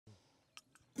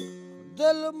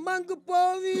दिल मंग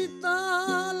पोवी ता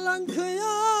लंघ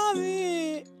आवी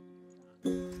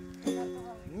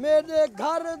मेरे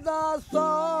घर दा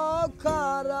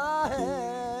सौखारा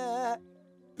है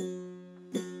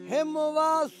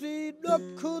हिमवासी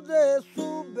दुख दे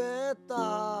सूबे ता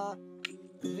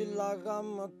जिला गम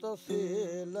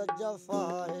तहसील जफा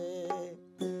है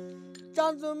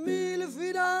चंद मील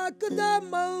फिराक दे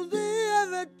मौजे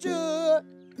विच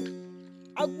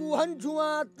अगू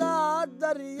हंझुआ ता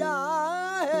दरिया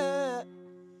है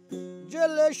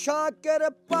जिल शाकिर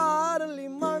पार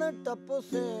लिमण टप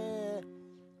से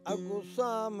अगू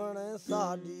सामने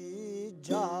साड़ी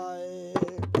जाए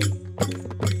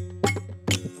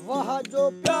वहाँ जो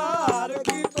प्यार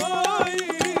की कोई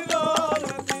रोल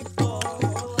की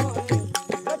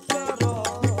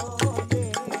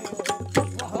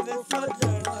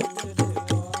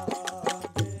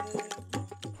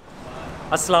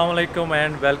अस्सलाम वालेकुम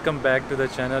and welcome back to the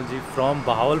channel ji from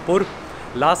Bahawalpur.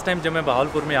 Last time जब मैं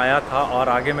बहावलपुर में आया था और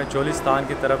आगे मैं चोलिस्तान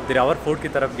की तरफ दिरावर फोर्ट की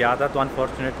तरफ गया था तो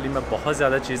अनफॉर्चुनेटली मैं बहुत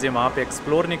ज़्यादा चीज़ें वहाँ पे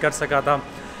एक्सप्लोर नहीं कर सका था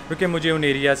क्योंकि मुझे उन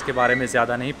एरियाज़ के बारे में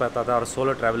ज़्यादा नहीं पता था और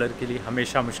सोलो ट्रैवलर के लिए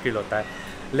हमेशा मुश्किल होता है।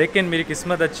 लेकिन मेरी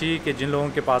किस्मत अच्छी कि जिन लोगों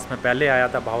के पास मैं पहले आया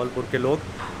था बहावलपुर के लोग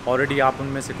ऑलरेडी आप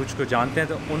उनमें से कुछ को जानते हैं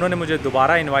तो उन्होंने मुझे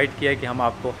दोबारा इनवाइट किया कि हम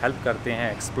आपको हेल्प करते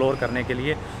हैं एक्सप्लोर करने के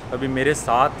लिए। अभी मेरे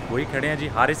साथ वही खड़े हैं जी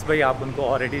हारिस भाई, आप उनको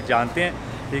ऑलरेडी जानते हैं,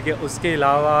 ठीक है। उसके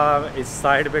अलावा इस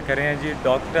साइड पे खड़े हैं जी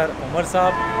डॉक्टर उमर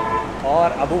साहब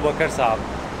और अबू बकर साहब,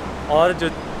 और जो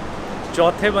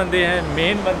चौथे बंदे हैं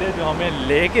मेन बंदे जो हमें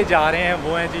लेके जा रहे हैं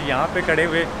वो हैं जी यहाँ पे खड़े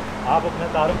हुए। आप अपना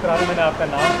तारुफ करा दें, मैंने आपका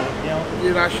नाम बोल दिया हूँ।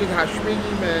 ये राशिद हाशमी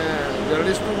जी, मैं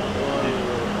जर्नलिस्ट हूँ और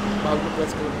बहावलपुर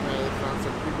प्रेस क्लब में फ्रांस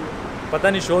एक्टिव हूँ। पता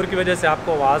नहीं शोर की वजह से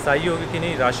आपको आवाज़ आई होगी कि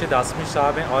नहीं। राशिद हाशमी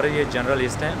साहब हैं और ये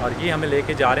जर्नलिस्ट हैं और ये हमें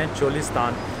लेके जा रहे हैं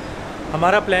चोलिस्तान।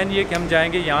 हमारा प्लान ये कि हम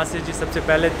जाएंगे यहाँ से जी सबसे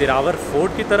पहले दिरावर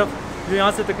फोर्ट की तरफ, जो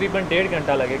यहाँ से तकरीबन 1.5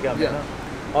 घंटा लगेगा हमें ना,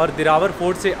 और दिरावर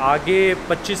फोर्ट से आगे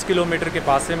 25 किलोमीटर के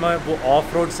फासले में वो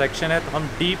ऑफ रोड सेक्शन है तो हम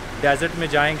डीप डेजर्ट में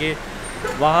जाएंगे।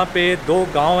 वहाँ पे 2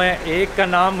 गांव हैं, एक का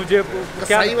नाम मुझे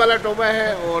कसाई वाला टोबा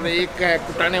है और एक है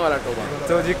कुटाने वाला टोबा।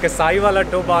 तो जी कसाई वाला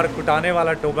टोबा और कुटाने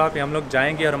वाला टोबा पे हम लोग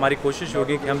जाएंगे और हमारी कोशिश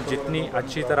होगी कि हम जितनी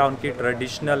अच्छी तरह उनकी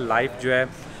ट्रेडिशनल लाइफ जो है,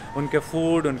 उनके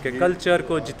फूड, उनके कल्चर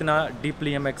को जितना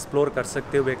डीपली हम एक्सप्लोर कर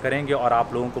सकते हुए करेंगे और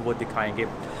आप लोगों को वो दिखाएंगे।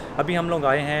 अभी हम लोग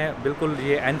आए हैं बिल्कुल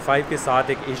ये N5 के साथ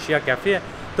एक एशिया कैफ़े है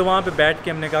तो वहाँ पे बैठ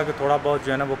के हमने कहा कि थोड़ा बहुत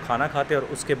जो है ना वो खाना खाते हैं और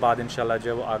उसके बाद इंशाल्लाह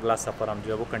जो है वो अगला सफ़र हम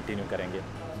जो है वो कंटिन्यू करेंगे।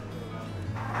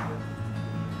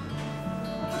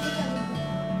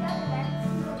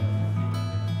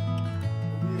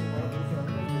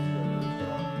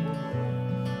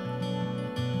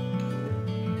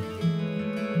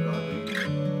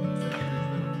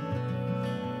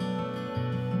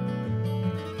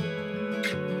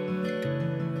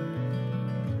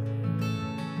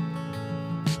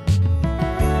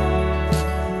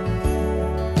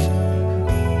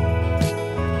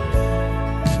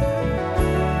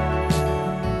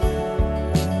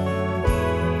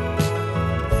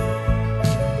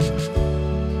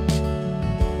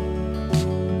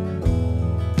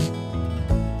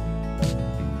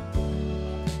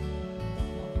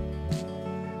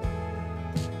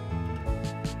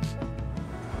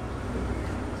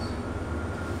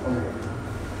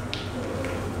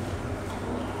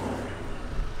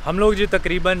 हम लोग जी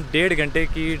तकरीबन 1.5 घंटे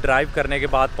की ड्राइव करने के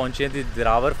बाद पहुँचे थे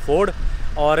दिरावर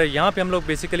फोर्ट और यहाँ पे हम लोग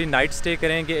बेसिकली नाइट स्टे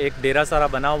करेंगे। एक डेरा सारा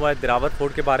बना हुआ है। दिरावर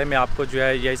फोर्ट के बारे में आपको जो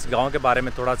है या इस गांव के बारे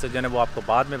में थोड़ा सा जो है वो आपको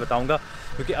बाद में बताऊंगा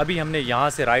क्योंकि अभी हमने यहाँ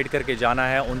से राइड करके जाना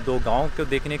है उन 2 गाँव को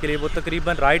देखने के लिए। वो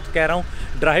तकरीबन राइड कह रहा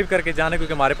हूँ ड्राइव करके जाना है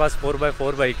क्योंकि हमारे पास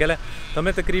 4x4 व्हीकल है तो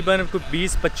हमें तकरीबन कुछ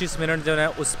 20-25 मिनट जो है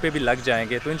उस पर भी लग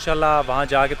जाएंगे। तो इंशाल्लाह वहाँ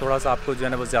जाके थोड़ा सा आपको जो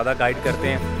है वो ज़्यादा गाइड करते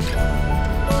हैं।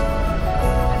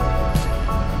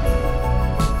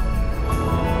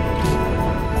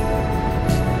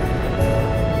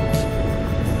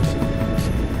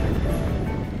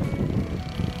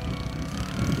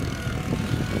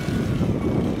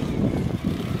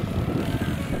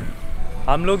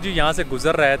 हम लोग जी यहाँ से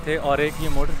गुज़र रहे थे और एक ये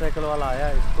मोटरसाइकिल वाला आया,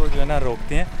 इसको जो है ना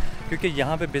रोकते हैं क्योंकि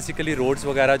यहाँ पे बेसिकली रोड्स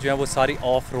वगैरह जो है वो सारी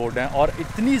ऑफ रोड हैं और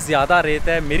इतनी ज़्यादा रेत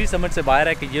है, मेरी समझ से बाहर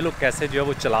है कि ये लोग कैसे जो है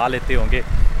वो चला लेते होंगे।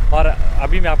 और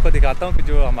अभी मैं आपको दिखाता हूँ कि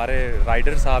जो हमारे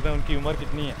राइडर साहब हैं उनकी उम्र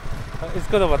कितनी है।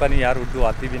 इसको तो पता नहीं यार, उर्दू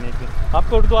आती भी नहीं थी।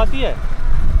 आपको उर्दू आती है?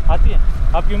 आती है।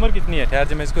 आपकी उम्र कितनी है? खैर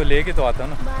जब मैं इसको ले के तो आता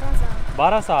हूँ ना।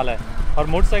 12 साल है और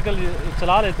मोटरसाइकिल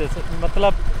चला लेते,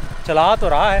 मतलब चला तो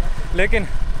रहा है लेकिन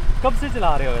कब से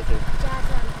चला रहे हो वैसे?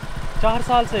 4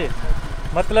 साल से।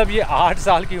 मतलब ये 8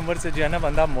 साल की उम्र से जो है ना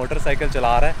बंदा मोटरसाइकिल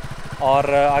चला रहा है। और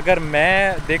अगर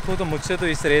मैं देखूँ तो मुझसे तो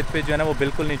इस रेत पे जो है ना वो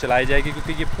बिल्कुल नहीं चलाई जाएगी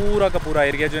क्योंकि ये पूरा का पूरा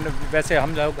एरिया जो है ना, वैसे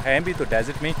हम लोग हैं भी तो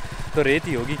डेजर्ट में, तो रेत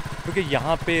ही होगी, क्योंकि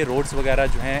यहाँ पे रोड्स वगैरह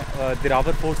जो हैं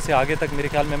दिरावर फोर्ट से आगे तक मेरे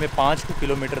ख्याल में हमें 5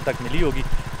 किलोमीटर तक मिली होगी,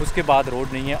 उसके बाद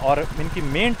रोड नहीं है। और इनकी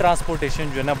मेन ट्रांसपोर्टेशन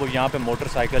जो है ना वो यहाँ पे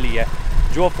मोटरसाइकिल ही है,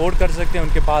 जो अफोर्ड कर सकते हैं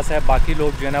उनके पास है, बाकी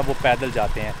लोग जो है ना वो पैदल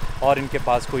जाते हैं और इनके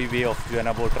पास कोई वे ऑफ जो है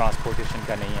ना वो ट्रांसपोर्टेशन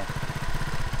का नहीं है।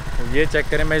 तो ये चेक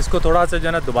करें, मैं इसको थोड़ा सा जो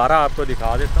है ना दोबारा आपको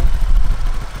दिखा देता हूँ।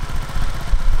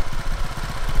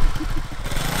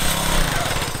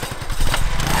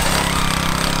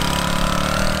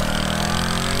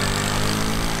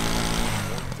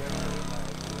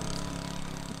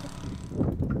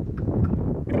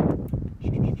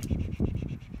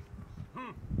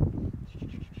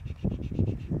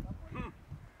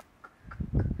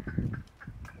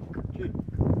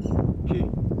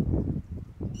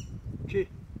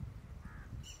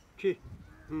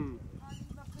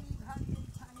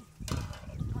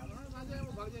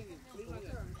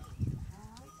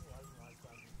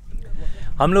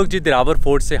 हम लोग जी दिरावर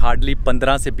फोर्ट से हार्डली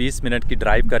 15 से 20 मिनट की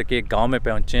ड्राइव करके एक गांव में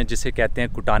पहुंचे हैं जिसे कहते हैं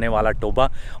कुटाने वाला टोबा।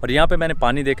 और यहाँ पे मैंने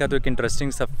पानी देखा तो एक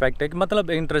इंटरेस्टिंग सा फैक्ट है कि मतलब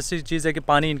इंटरेस्टिंग चीज़ है कि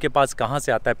पानी इनके पास कहाँ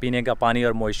से आता है पीने का पानी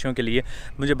और मवेशियों के लिए।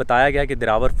 मुझे बताया गया कि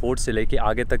दिरावर फोर्ट से लेके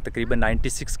आगे तक तकरीबन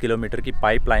 96 किलोमीटर की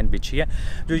पाइपलाइन बिछी है,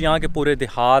 जो यहाँ के पूरे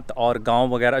देहात और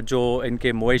गाँव वगैरह जो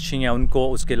इनके मवेशी हैं उनको,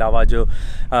 उसके अलावा जो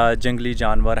जंगली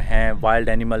जानवर हैं, वाइल्ड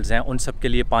एनिमल्स हैं, उन सब के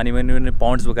लिए पानी में उन्होंने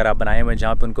पॉन्ड्स वगैरह बनाए हुए हैं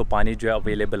जहाँ पर उनको पानी जो है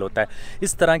अवेलेबल होता है।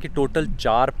 इस तरह की टोटल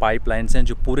 4 पाइपलाइंस हैं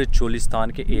जो पूरे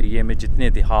चोलिस्तान के एरिए में जितने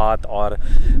देहात और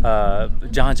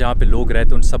जहाँ जहाँ पे लोग रहते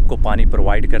हैं उन सबको पानी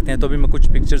प्रोवाइड करते हैं। तो अभी मैं कुछ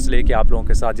पिक्चर्स लेके आप लोगों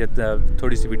के साथ ये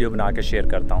थोड़ी सी वीडियो बना के शेयर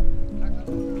करता हूँ।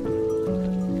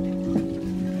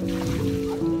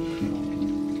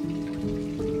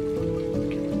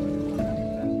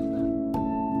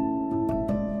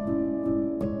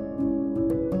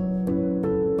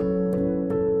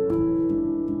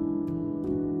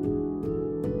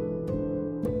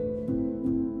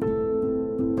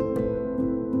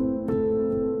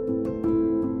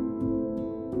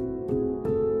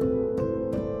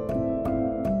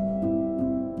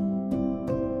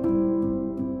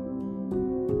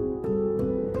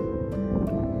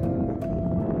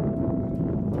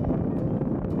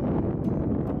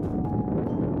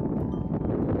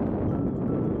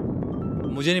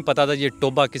 मुझे नहीं पता था ये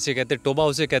टोबा किसे कहते हैं। टोबा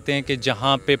उसे कहते हैं कि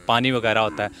जहाँ पे पानी वगैरह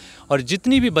होता है, और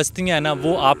जितनी भी बस्तियाँ हैं ना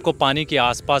वो आपको पानी के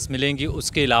आसपास मिलेंगी,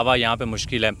 उसके अलावा यहाँ पे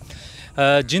मुश्किल है।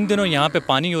 जिन दिनों यहाँ पे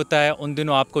पानी होता है उन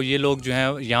दिनों आपको ये लोग जो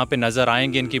हैं यहाँ पे नज़र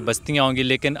आएंगे, इनकी बस्तियाँ होंगी।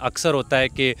 लेकिन अक्सर होता है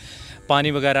कि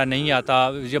पानी वगैरह नहीं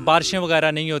आता, जब बारिशें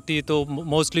वगैरह नहीं होती तो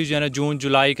मोस्टली जो है ना जून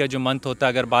जुलाई का जो मंथ होता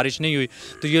है, अगर बारिश नहीं हुई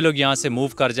तो ये लोग यहाँ से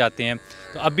मूव कर जाते हैं।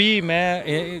 तो अभी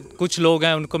मैं कुछ लोग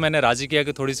हैं उनको मैंने राज़ी किया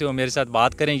कि थोड़ी सी वो मेरे साथ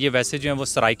बात करें। ये वैसे जो हैं वो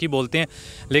सराइकी बोलते हैं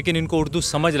लेकिन इनको उर्दू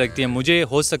समझ लगती है। मुझे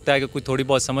हो सकता है कि कोई थोड़ी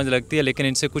बहुत समझ लगती है, लेकिन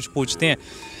इनसे कुछ पूछते हैं।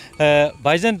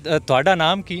 भाईजान थोड़ा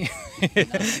नाम की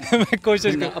मैं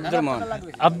कोशिश कर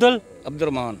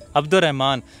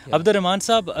अब्दुलरहमान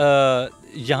साहब,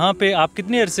 यहाँ पे आप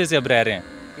कितने अरसे से अब रह रहे हैं?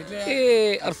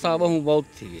 अरसा हूँ बहुत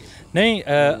थी नहीं,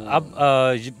 अब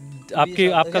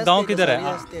आपका गांव किधर है?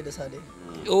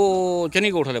 ओ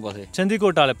चंदीकोट वाले पास है।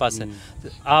 चंदीकोट वाले पास है।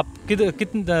 आप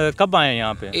कब आए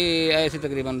यहाँ पे? ऐसे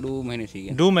तकरीबन 2 महीने से।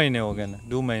 2 महीने हो गए ना?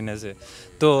 2 महीने से।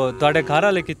 तो ਤੁਹਾਡੇ घर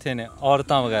वाले कितने ने?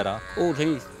 औरतां वगैरह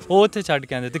ਉਹ ਉੱਥੇ ਛੱਡ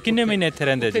ਕੇ ਆਂਦੇ ਤੇ ਕਿੰਨੇ ਮਹੀਨੇ ਇੱਥੇ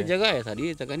ਰਹਿੰਦੇ ਜੀ? जगह है सारी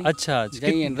ये तक नहीं। अच्छा,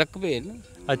 रकबे है ना।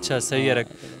 अच्छा, सही है।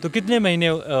 तो कितने महीने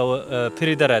फिर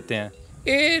इधर रहते हैं?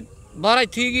 ये 12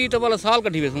 थी की तो वाला साल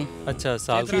कटी वेसू। अच्छा,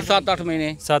 साल 7-8 महीने।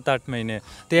 7-8 महीने।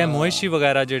 ते मवेशी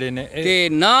वगैरह जेड़े ने ते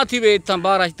ना थी वे इतना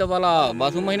 12 तो वाला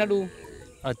बस महीना डू।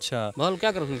 अच्छा, बाल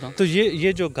क्या करूँ? तो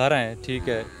ये जो घर है, ठीक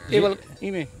है, ये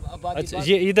अच्छा,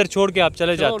 ये इधर छोड़ के आप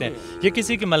चले जाते हैं? ये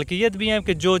किसी की मलकियत भी है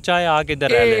कि जो चाहे आके इधर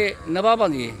रह ले? नवाबा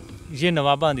दी है। ये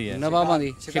नवाबा दी है? नवाबा दी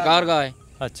शिकार गाह है।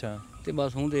 अच्छा, ते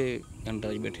बस हूँ दे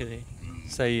अंडर बैठे थे।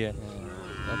 सही है।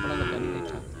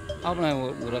 अपना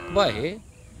रकबा है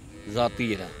जाती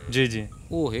जरा जी जी,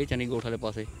 वो है चंडीगढ़ वाले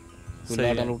पासे।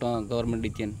 लाटा लूटा गवर्नमेंट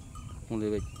डिचन उनके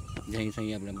यहीं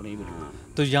सही अपने बनी बैठे।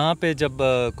 तो यहाँ पे जब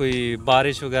कोई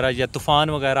बारिश वगैरह या तूफान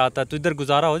वगैरह आता है तो इधर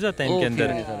गुजारा हो जाता है इनके अंदर?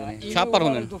 छापर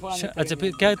होंगे। अच्छा,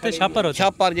 फिर क्या कहते हैं? छापर होता है?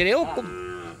 छापर जेरे वो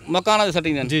मकाना दे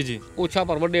सटी ने। जी जी, वो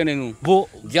छापर वड्डे ने नु वो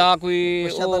जा कोई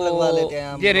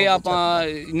जेरे आपा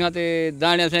इना ते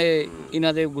दाने से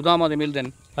इना ते गोदामां दे मिलदे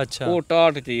न। अच्छा, वो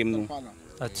टाट चाहिए नु।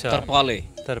 अच्छा,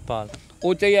 तरपाल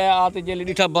वो चाहिए आते जेले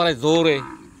डिठा बारे जोर है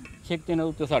छेकते ने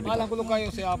उत्ते साडे वाला को कायो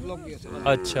से आप लोग के।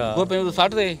 अच्छा, वो पे तो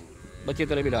 60 दे बच्चे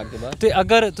तेरे भी डांटते बात। ते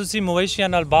अगर तुसी मवेशियां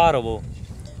नाल बाहर हो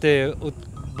ते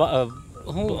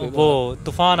वो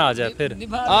तूफान आ जाए फिर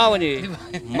आ वने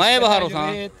मैं बाहर होसा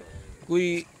कोई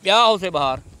क्या हो से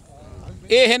बाहर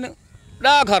ए हन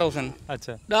डा घर होसन।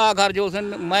 अच्छा, डा घर जो सन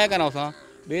मैं कहना होसा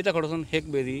बे तो खड़ो सन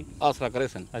एक बे दी आसरा करे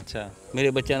सन। अच्छा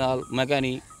मेरे बच्चे नाल मैं कह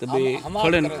नहीं तो बे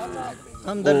खड़े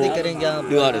हम दर्दी करेंगे आप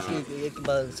दीवार एक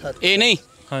बार साथ ए नहीं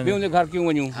बे उनके घर क्यों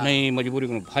वजूं नहीं मजबूरी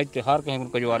को भाई त्योहार कहीं को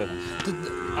कजवारे तो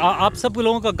आप सब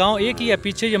लोगों का गांव एक ही है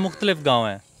पीछे या मुख्तलिफ गांव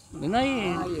है?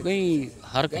 नहीं कहीं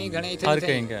हर कहीं हर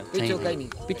कहीं का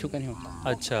पिछू कहीं होता।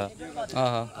 अच्छा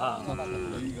हाँ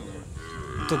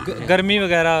तो गर्मी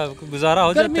वगैरह गुजारा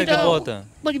हो जाता है कि बहुत?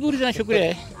 मजबूरी का शुक्रिया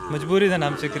है, मजबूरी का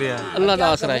नाम शुक्रिया है, अल्लाह दा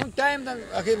आसरा है,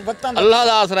 अल्लाह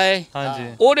दा आसरा है। हाँ जी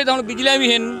ओडे तो बिजलियां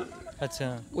भी हैं। अच्छा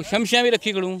वो शमशियां भी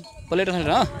रखी करूँ प्लेट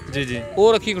ना जी जी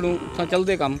वो रखी करूँ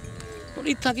चलते काम तो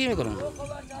इतना किवें करूँ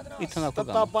इतना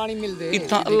का पानी मिलते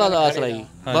इतना अल्लाह दा आसरा ही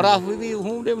बर्फ भी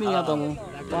हूं दे नहीं आता हूं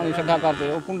पानी ठंडा करते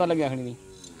वो कुंडा लगे खणी नहीं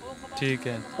ठीक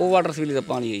है वो वाटर सिवली का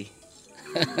पानी है।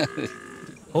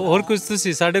 और कुछ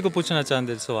तुसी साडे को पूछना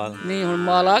चाहते सवाल? नहीं हुन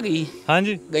माल आ गई। हाँ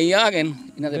जी गई आ गए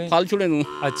इन्हां दे फल छुड़े नु।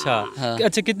 अच्छा हाँ।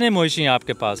 अच्छा कितने मवेशी हैं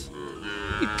आपके पास?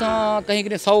 इतना कहीं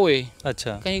कने 100 है।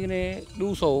 अच्छा कहीं कने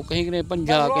 200 कहीं कने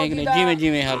 50 कहीं कने जीवे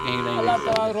जीवे हर कहीं कने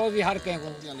रोज ही हर कहीं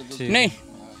को नहीं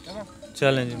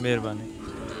चलें जी मेहरबानी।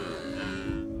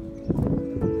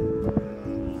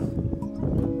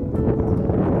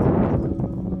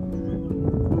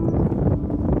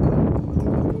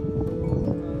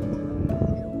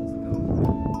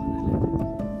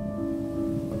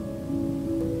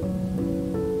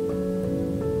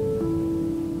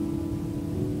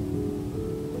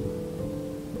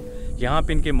 यहाँ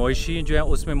पे इनके मवेशी जो है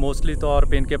उसमें मोस्टली तौर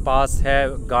पे इनके पास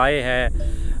है गाय है,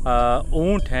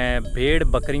 ऊँट हैं, भेड़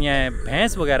बकरियाँ हैं,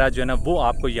 भैंस वगैरह जो है ना वो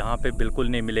आपको यहाँ पे बिल्कुल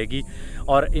नहीं मिलेगी।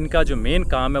 और इनका जो मेन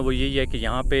काम है वो यही है कि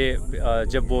यहाँ पे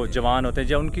जब वो जवान होते हैं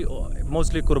जब उनकी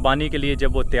मोस्टली कुर्बानी के लिए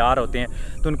जब वो तैयार होते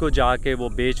हैं तो उनको जाके वो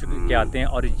बेच के आते हैं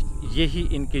और यही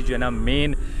इनकी जो है ना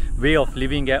मेन वे ऑफ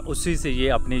लिविंग है, उसी से ये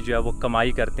अपनी जो है वो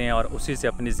कमाई करते हैं और उसी से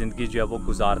अपनी ज़िंदगी जो है वो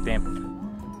गुजारते हैं।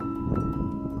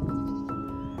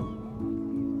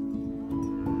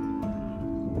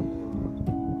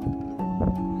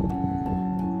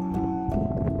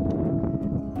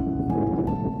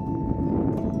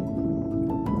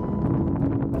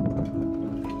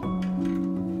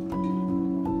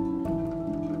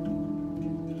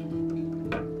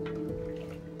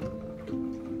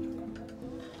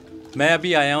 मैं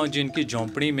अभी आया हूँ जिनकी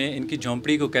झोंपड़ी में, इनकी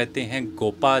झोंपड़ी को कहते हैं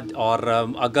गोपा। और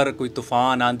अगर कोई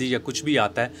तूफ़ान आंधी या कुछ भी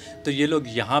आता है तो ये लोग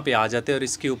यहाँ पे आ जाते हैं और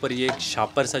इसके ऊपर ये एक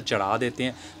शापर सा चढ़ा देते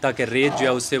हैं ताकि रेत जो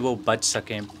है उससे वो बच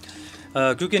सकें,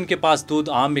 क्योंकि इनके पास दूध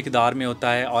आम मिकदार में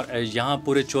होता है। और यहाँ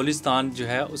पूरे चोलिस्तान जो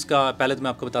है उसका पहले तो मैं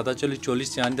आपको बताता चलो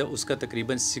चोलिस्तान है उसका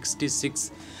तकरीबन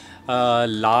 66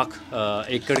 लाख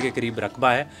एकड़ के करीब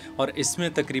रकबा है और इसमें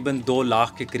तकरीबन 2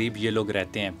 लाख के करीब ये लोग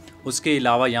रहते हैं। उसके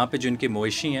अलावा यहाँ पे जो इनके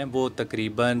मवेशी हैं वो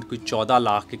तकरीबन कुछ 14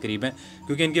 लाख के करीब हैं,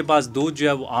 क्योंकि इनके पास दूध जो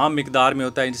है वो आम मिकदार में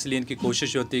होता है, इसलिए इनकी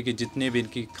कोशिश होती है कि जितने भी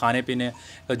इनकी खाने पीने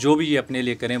का जो भी ये अपने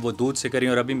लिए करें वो दूध से करें।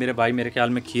 और अभी मेरे भाई मेरे ख्याल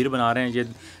में खीर बना रहे हैं, ये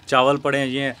चावल पड़े हैं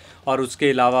ये, और उसके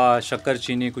अलावा शक्कर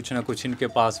चीनी कुछ ना कुछ इनके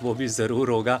पास वो भी ज़रूर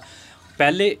होगा।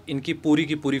 पहले इनकी पूरी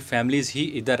की पूरी फैमिलीज़ ही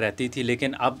इधर रहती थी,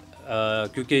 लेकिन अब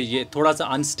क्योंकि ये थोड़ा सा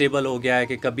अनस्टेबल हो गया है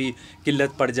कि कभी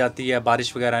किल्लत पड़ जाती है,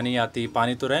 बारिश वगैरह नहीं आती,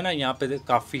 पानी तो रहे ना यहाँ पे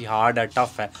काफ़ी हार्ड है,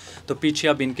 टफ़ है, तो पीछे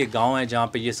अब इनके गांव हैं जहाँ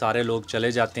पे ये सारे लोग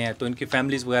चले जाते हैं, तो इनकी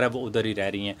फैमिलीज़ वगैरह वो उधर ही रह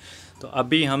रही हैं। तो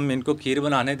अभी हम इनको खीर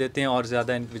बनाने देते हैं और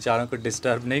ज़्यादा इन बेचारों को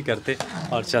डिस्टर्ब नहीं करते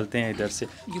और चलते हैं इधर से।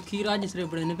 खीर आज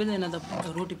सिर्फ बनाने पे देना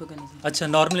था रोटी पकाने से। अच्छा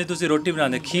नॉर्मली तुसी रोटी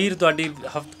बनाते, खीर ਤੁਹਾਡੀ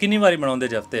कितनी बारी बनाते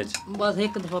ज हफ्ते बस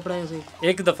एक दफ़ा पढ़ाया से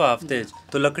एक दफ़ा हफ्ते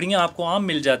तो लकड़ियाँ आपको आम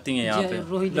मिल जाती हैं यहाँ पे?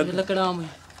 लकड़ आम है।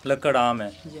 लकड़ आम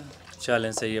है,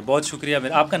 चलें सही है, बहुत शुक्रिया।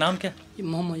 मेरा आपका नाम क्या?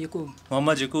 मोहम्मद यकूब।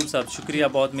 मोहम्मद यकूब साहब शुक्रिया,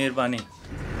 बहुत मेहरबानी।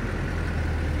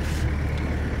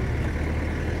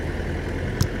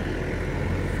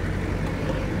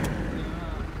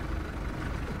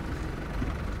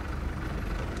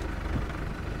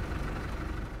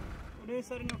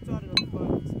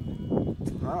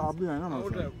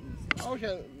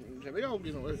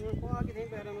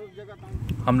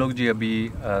 हम लोग जी अभी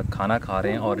खाना खा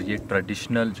रहे हैं और ये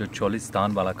ट्रेडिशनल जो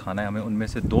चोलिस्तान वाला खाना है, हमें उनमें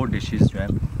से 2 डिशेस जो हैं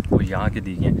वो यहाँ के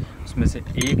दी हैं। उसमें से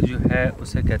एक जो है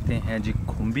उसे कहते हैं जी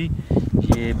खुम्बी,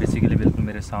 ये बेसिकली बिल्कुल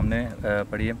मेरे सामने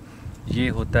पड़ी है। ये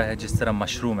होता है जिस तरह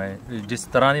मशरूम है, जिस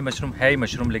तरह नहीं मशरूम है ही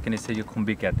मशरूम, लेकिन इसे ये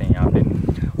खुम्बी कहते हैं यहाँ पे।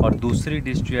 और दूसरी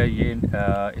डिश जो है ये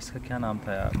इसका क्या नाम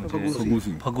था यार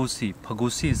मुझे?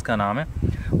 फगूसी इसका नाम है।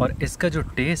 और इसका जो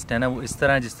टेस्ट है ना वो इस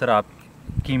तरह है जिस तरह आप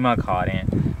कीमा खा रहे हैं।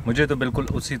 मुझे तो बिल्कुल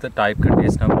उसी टाइप का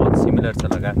टेस्ट है, बहुत सिमिलर सा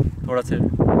लगा। थोड़ा सा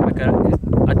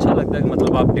अच्छा लगता है कि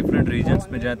मतलब आप डिफरेंट रीजन्स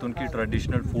में जाएँ तो उनकी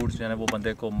ट्रेडिशनल फूड्स जो है ना वो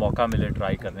बंदे को मौका मिले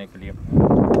ट्राई करने के लिए।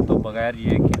 तो बगैर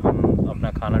ये कि हम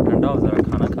अपना खाना ठंडा हो ज़रा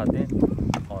खाना खाते हैं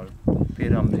और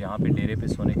फिर हम यहाँ पे डेरे पे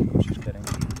सोने की कोशिश करेंगे।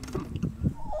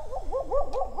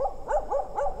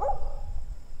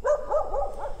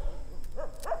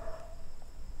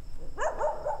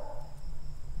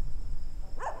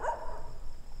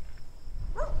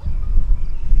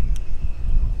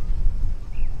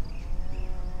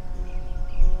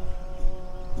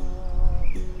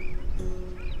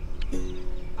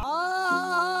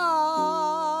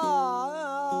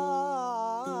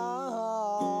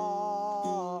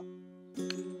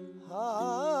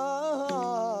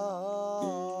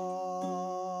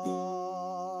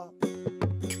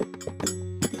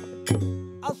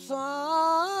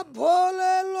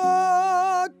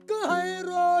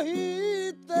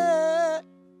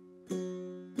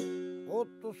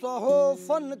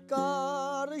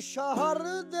 फनकार शहर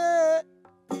दे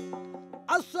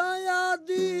असां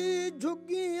यादी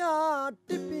झुगियां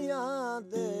टिपियां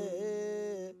दे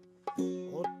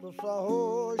तुसा हो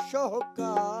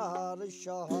शाहूकार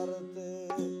शहर दे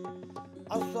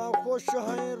असां खुश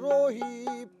हैं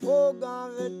रोही फोगा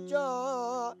विचा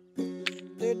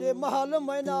तेरे महल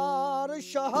मनार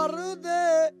शहर दे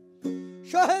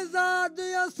शहजाद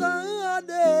असां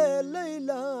दे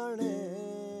लैलाने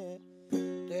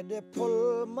तेरे फुल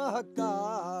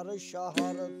महकार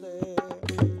शहर दे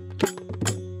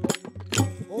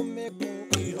उम्मे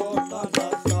कुंकी होता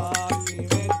दसा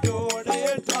में जोड़े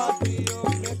ठाती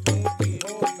उम्मे कुंकी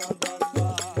होता दसा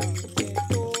में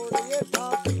जोड़े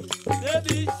ठाती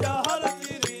तेरी शहर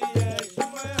तेरी ऐश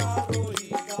में आरोही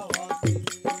गवाती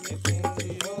उम्मे कुंकी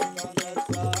होता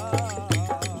दसा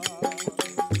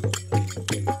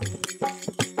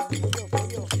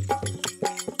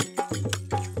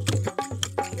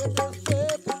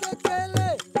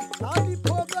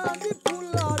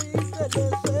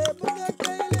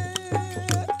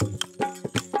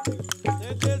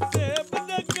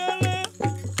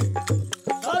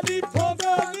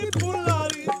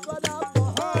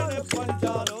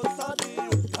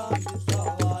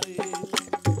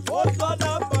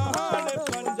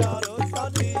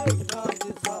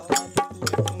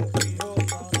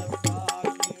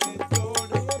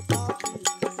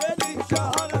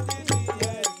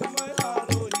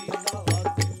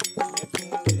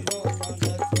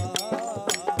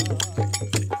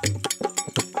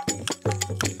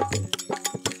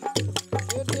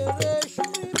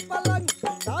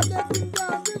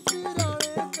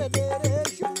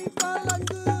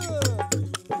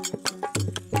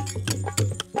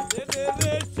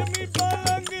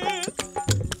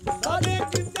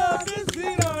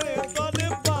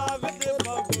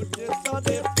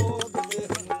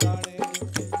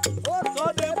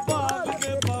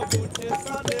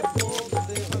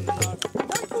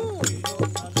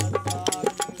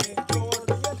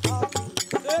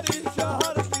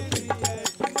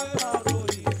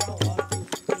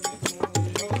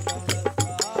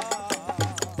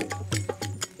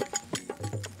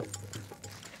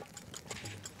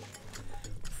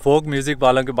फोक म्यूज़िक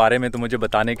वालों के बारे में तो मुझे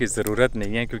बताने की ज़रूरत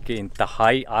नहीं है क्योंकि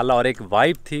इंतहाई आला और एक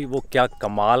वाइब थी, वो क्या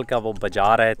कमाल का वो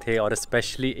बजा रहे थे। और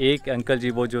स्पेशली एक अंकल जी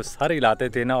वो जो सर हिलाते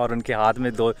थे ना और उनके हाथ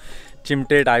में दो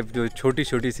चिमटे टाइप जो छोटी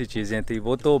छोटी सी चीज़ें थी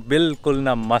वो तो बिल्कुल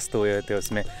ना मस्त हुए थे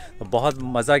उसमें। तो बहुत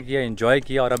मज़ा किया, एंजॉय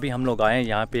किया। और अभी हम लोग आए हैं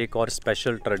यहाँ पे एक और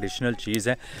स्पेशल ट्रेडिशनल चीज़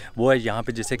है, वो है यहाँ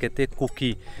पे जिसे कहते हैं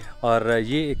कुकी। और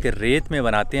ये एक रेत में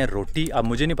बनाते हैं रोटी। अब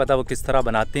मुझे नहीं पता वो किस तरह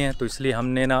बनाते हैं, तो इसलिए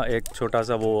हमने ना एक छोटा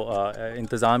सा वो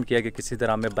इंतज़ाम किया कि किसी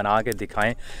तरह हमें बना के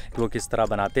दिखाएं कि वो किस तरह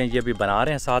बनाते हैं। ये अभी बना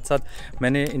रहे हैं। साथ साथ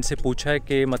मैंने इनसे पूछा है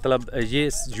कि मतलब ये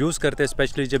यूज़ करते हैं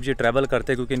स्पेशली जब ये ट्रैवल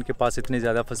करते हैं, क्योंकि इनके पास इतनी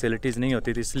ज़्यादा फैसिलिटीज़ नहीं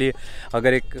होती थी। इसलिए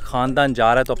अगर एक ख़ानदान जा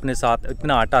रहा है तो अपने साथ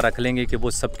इतना आटा रख लेंगे कि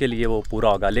वो सबके लिए वो पूरा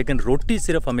होगा। लेकिन रोटी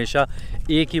सिर्फ हमेशा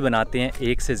एक ही बनाते हैं,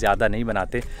 एक से ज़्यादा नहीं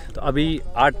बनाते। तो अभी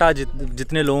आटा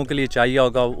जितने लोगों के लिए चाहिए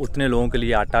होगा उतने लोगों के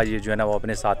लिए आटा ये जो है ना वो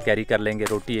अपने साथ कैरी कर लेंगे,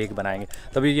 रोटी एक बनाएंगे।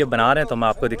 तभी ये बना रहे हैं तो हम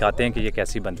आपको दिखाते हैं कि ये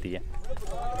कैसी बनती है।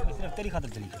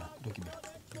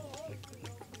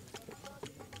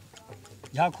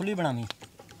 यहाँ खुली बनानी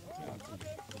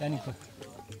क्या नहीं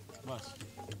बस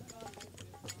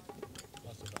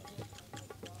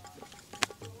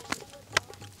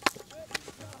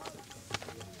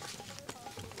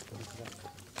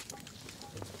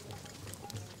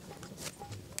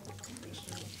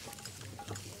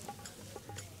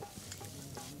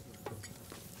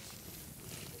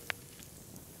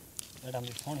हम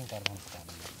फोन ही कर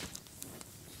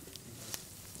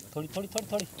थोड़ी थोड़ी थोड़ी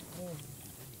थोड़ी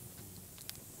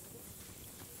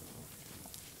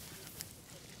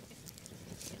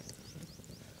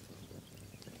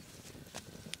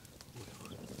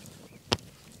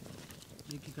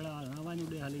एक कड़ा हवानी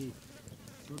उड़े हाली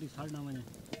छोटी साड़ ना वने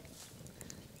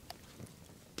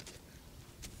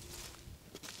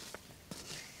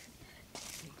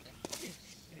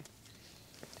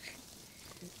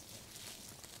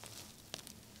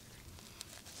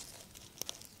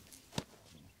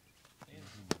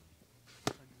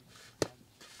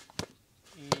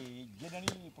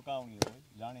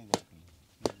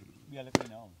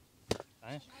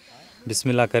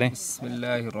बिस्मिल्लाह करें।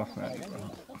 बिस्मिल्लाहिर्रहमानिर्रहीम।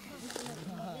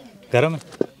 गरम है,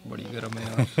 बड़ी गरम है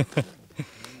यार।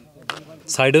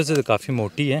 साइडों से तो काफ़ी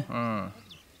मोटी है।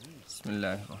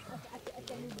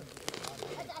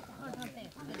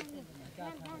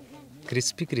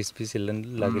 क्रिस्पी क्रिस्पी सी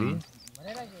लग रही है,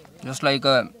 just like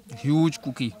a huge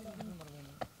cookie.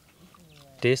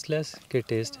 Tasteless के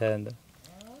टेस्ट है अंदर।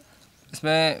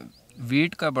 इसमें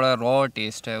वीट का बड़ा रॉ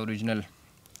टेस्ट है, ओरिजिनल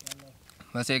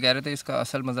वैसे ये कह रहे थे इसका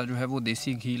असल मज़ा जो है वो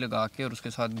देसी घी लगा के और उसके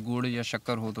साथ गुड़ या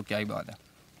शक्कर हो तो क्या ही बात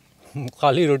है।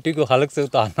 खाली रोटी को हलक से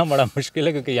उतारना बड़ा मुश्किल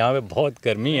है क्योंकि यहाँ पे बहुत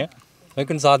गर्मी है,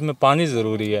 लेकिन साथ में पानी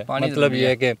ज़रूरी है। मतलब ये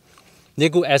है कि ये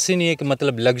कोई ऐसी नहीं है कि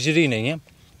मतलब लग्जरी नहीं है,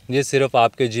 ये सिर्फ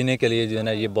आपके जीने के लिए जो है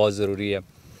ना ये बहुत ज़रूरी है।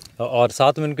 और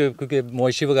साथ में उनके क्योंकि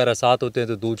मवेशी वगैरह साथ होते हैं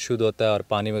तो दूध शुद्ध होता है और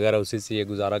पानी वगैरह उसी से ये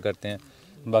गुजारा करते हैं।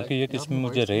 बाकी ये किसमें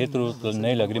मुझे रेत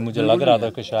नहीं लग रही, मुझे लग रहा था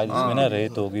कि शायद इसमें ना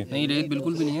रेत होगी। नहीं, रेत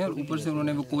बिल्कुल भी नहीं है और ऊपर से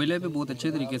उन्होंने वो कोयले पे बहुत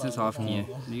अच्छे तरीके से साफ़ किए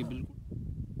हैं। ये बिल्कुल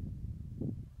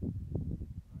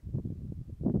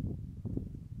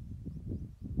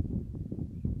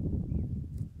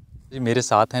जी मेरे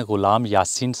साथ हैं ग़ुलाम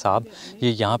यासीन साहब, ये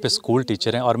यहाँ पे स्कूल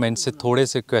टीचर हैं और मैं इनसे थोड़े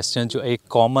से क्वेश्चन जो एक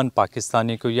कॉमन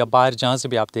पाकिस्तानी को या बाहर जहाँ से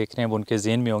भी आप देख रहे हैं वो उनके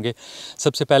ज़हन में होंगे।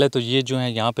 सबसे पहले तो ये जो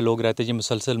है यहाँ पे लोग रहते हैं, ये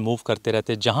मुसलसल मूव करते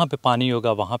रहते हैं, जहाँ पे पानी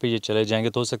होगा वहाँ पे ये चले जाएंगे।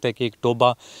 तो हो सकता है कि एक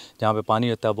टोबा जहाँ पे पानी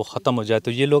होता है वो ख़त्म हो जाए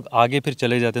तो ये लोग आगे फिर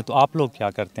चले जाते हैं। तो आप लोग क्या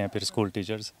करते हैं फिर स्कूल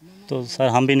टीचर्स? तो सर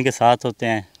हम भी इनके साथ होते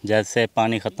हैं, जैसे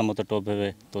पानी ख़त्म होता है टोपे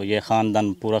पे तो ये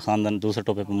ख़ानदान पूरा ख़ानदान दूसरे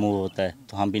टोपे पे मूव होता है,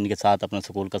 तो हम भी इनके साथ अपना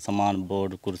स्कूल का सामान,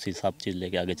 बोर्ड, कुर्सी, सब चीज़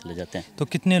लेके आगे चले जाते हैं। तो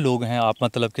कितने लोग हैं आप,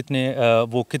 मतलब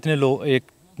कितने लोग एक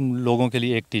लोगों के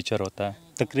लिए एक टीचर होता है?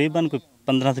 तकरीबन कोई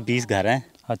 15 से 20 घर हैं।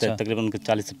 अच्छा। तकरीबन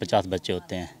 40 से 50 बच्चे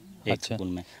होते हैं एक स्कूल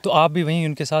में। तो आप भी वहीं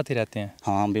उनके साथ ही रहते हैं?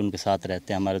 हाँ, हम भी उनके साथ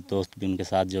रहते हैं, हमारे दोस्त भी उनके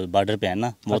साथ जो बॉर्डर पे है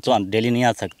ना, वो तो डेली नहीं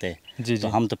आ सकते जी तो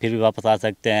हम तो फिर भी वापस आ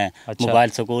सकते हैं। अच्छा। मोबाइल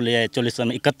स्कूल है चोलिस्तान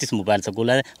में 31 मोबाइल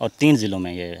स्कूल है और 3 ज़िलों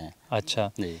में ये है।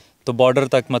 अच्छा जी, तो बॉर्डर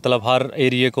तक मतलब हर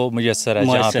एरिया को मुयस्सर है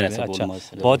जहाँ पे। मुयस्सर है।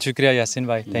 अच्छा, बहुत शुक्रिया यासीन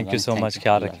भाई, थैंक यू सो मच,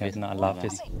 ख्याल रखें अपना, अल्लाह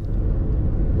हाफिज़।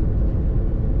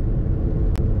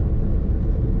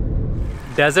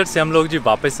 डेजर्ट से हम लोग जी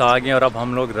वापस आ गए और अब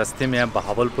हम लोग रास्ते में हैं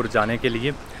बहावलपुर जाने के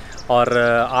लिए। और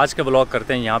आज का ब्लॉग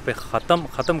करते हैं यहाँ पे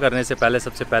ख़त्म करने से पहले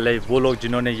सबसे पहले वो लोग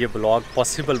जिन्होंने ये ब्लॉग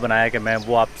पॉसिबल बनाया कि मैं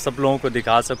वो आप सब लोगों को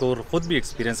दिखा सकूँ और ख़ुद भी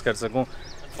एक्सपीरियंस कर सकूँ।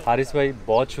 हारिस भाई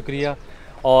बहुत शुक्रिया।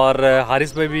 और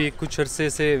हारिस भाई भी कुछ अरसे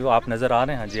से आप नज़र आ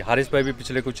रहे हैं, हाँ जी, हारिस भाई भी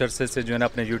पिछले कुछ अरसे से जो है ना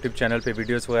अपने यूट्यूब चैनल पे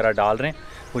वीडियोस वगैरह डाल रहे हैं,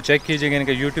 वो चेक कीजिएगा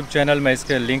इनका यूट्यूब चैनल। मैं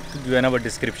इसके लिंक जो है ना वो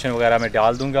डिस्क्रिप्शन वगैरह में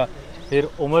डाल दूँगा। फिर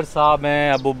उमर साहब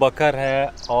हैं, अबू बकर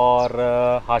है और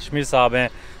हाशमी साहब हैं।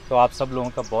 तो आप सब लोगों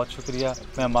का बहुत शुक्रिया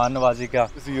मेहमान नवाजी का।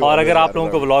 और अगर आप लोगों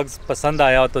को व्लॉग्स पसंद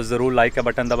आया हो तो ज़रूर लाइक का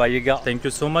button दबाइएगा। Thank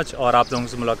you so much और आप लोगों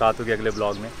से मुलाकात होगी अगले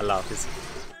ब्लॉग में। अल्लाह हाफिज़।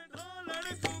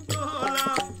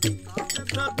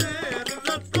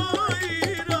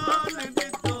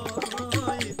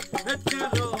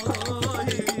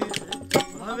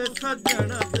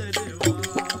 सजन तेरे